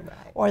legislature,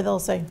 right. or they'll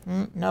say,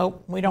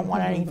 nope, we don't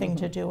want anything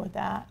to do with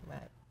that,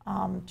 Right.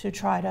 to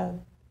try to,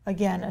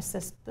 again,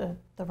 assist the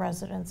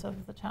residents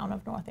of the town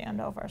of North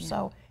Andover.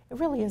 So it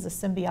really is a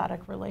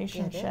symbiotic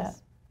relationship It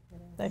is.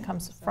 that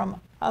comes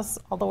from us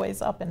all the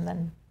ways up and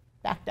then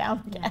back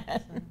down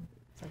again.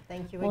 So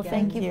thank you Well, again.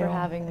 thank you for you.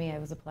 having me. It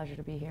was a pleasure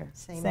to be here.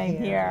 Same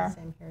here.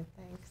 Same here.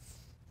 Thanks.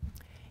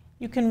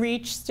 You can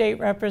reach State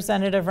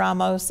Representative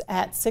Ramos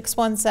at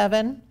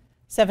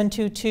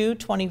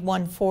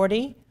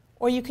 617-722-2140,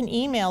 or you can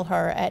email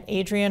her at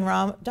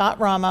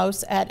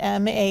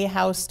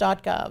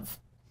adrianne.ramos@mahouse.gov.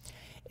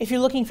 If you're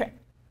looking for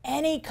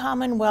any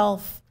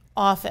Commonwealth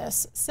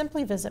office,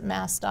 simply visit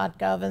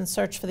mass.gov and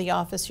search for the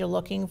office you're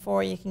looking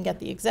for. You can get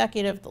the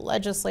executive, the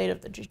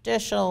legislative, the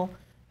judicial,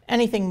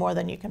 anything more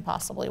than you can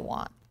possibly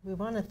want. We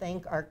want to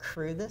thank our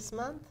crew this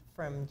month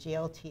from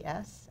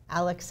GLTS,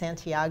 Alex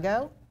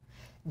Santiago,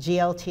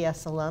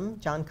 GLTS alum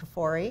John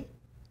Kafori,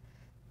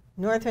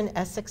 Northern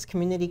Essex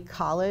Community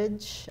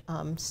College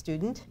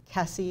student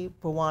Cassie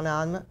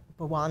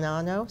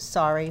Buwanano,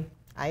 sorry,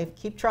 I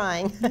keep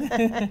trying.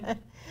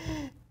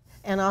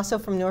 And also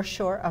from North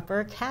Shore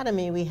Upper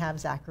Academy, we have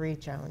Zachary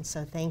Jones.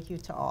 So thank you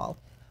to all.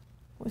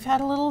 We've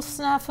had a little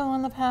snafu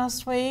in the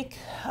past week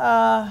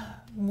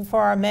for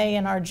our May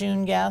and our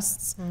June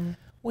guests.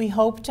 We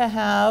hope to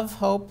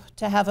have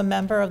a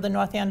member of the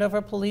North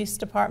Andover Police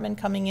Department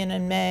coming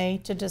in May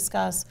to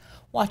discuss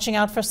watching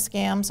out for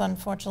scams.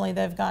 Unfortunately,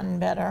 they've gotten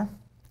better.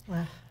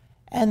 Wow.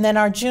 And then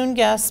our June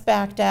guests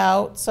backed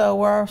out, so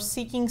we're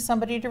seeking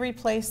somebody to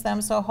replace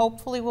them. So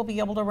hopefully we'll be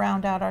able to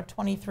round out our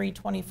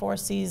 23-24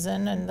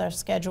 season and their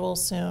schedule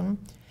soon.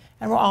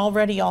 And we're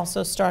already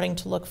also starting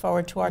to look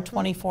forward to our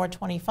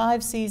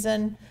 24-25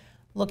 season,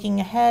 looking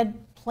ahead,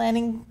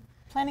 planning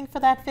for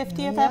that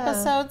 50th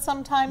episode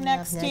sometime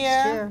next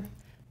year,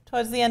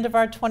 towards the end of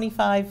our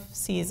 25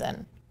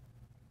 season.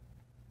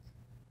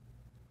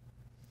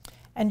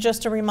 And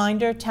just a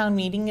reminder, town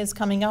meeting is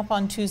coming up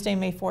on Tuesday,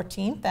 May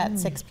 14th at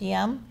 6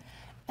 p.m.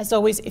 As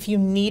always, if you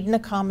need an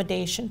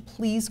accommodation,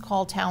 please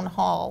call Town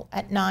Hall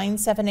at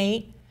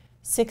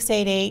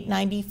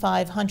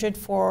 978-688-9500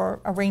 for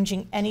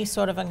arranging any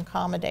sort of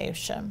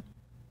accommodation.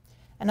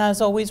 And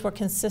as always, we're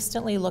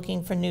consistently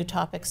looking for new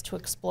topics to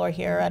explore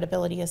here at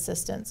Ability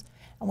Assistance.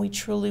 And we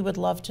truly would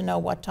love to know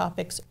what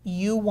topics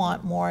you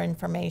want more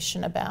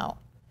information about.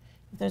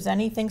 If there's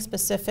anything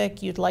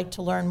specific you'd like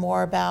to learn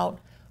more about,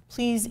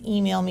 please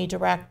email me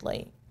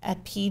directly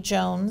at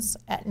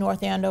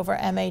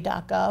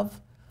pjones@northandoverma.gov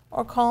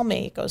or call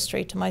me. It goes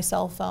straight to my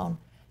cell phone,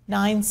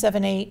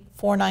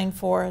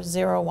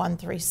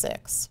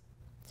 978-494-0136.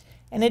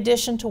 In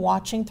addition to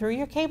watching through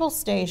your cable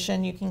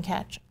station, you can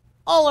catch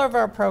all of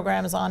our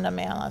programs on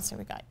demand. Let's see,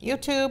 we've got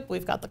YouTube,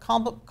 we've got the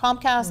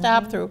Comcast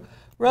app through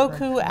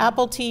Roku,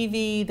 Apple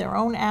TV, their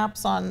own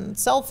apps on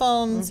cell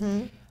phones,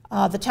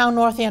 the Town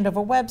North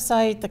Andover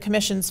website, the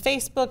Commission's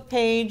Facebook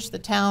page, the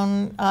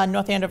Town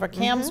North Andover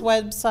CAM's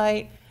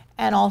website,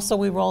 and also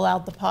we roll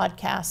out the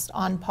podcast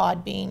on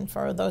Podbean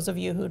for those of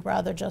you who'd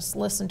rather just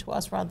listen to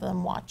us rather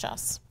than watch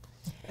us.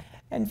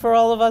 And for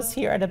all of us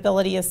here at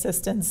Ability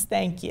Assistance,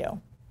 thank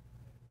you.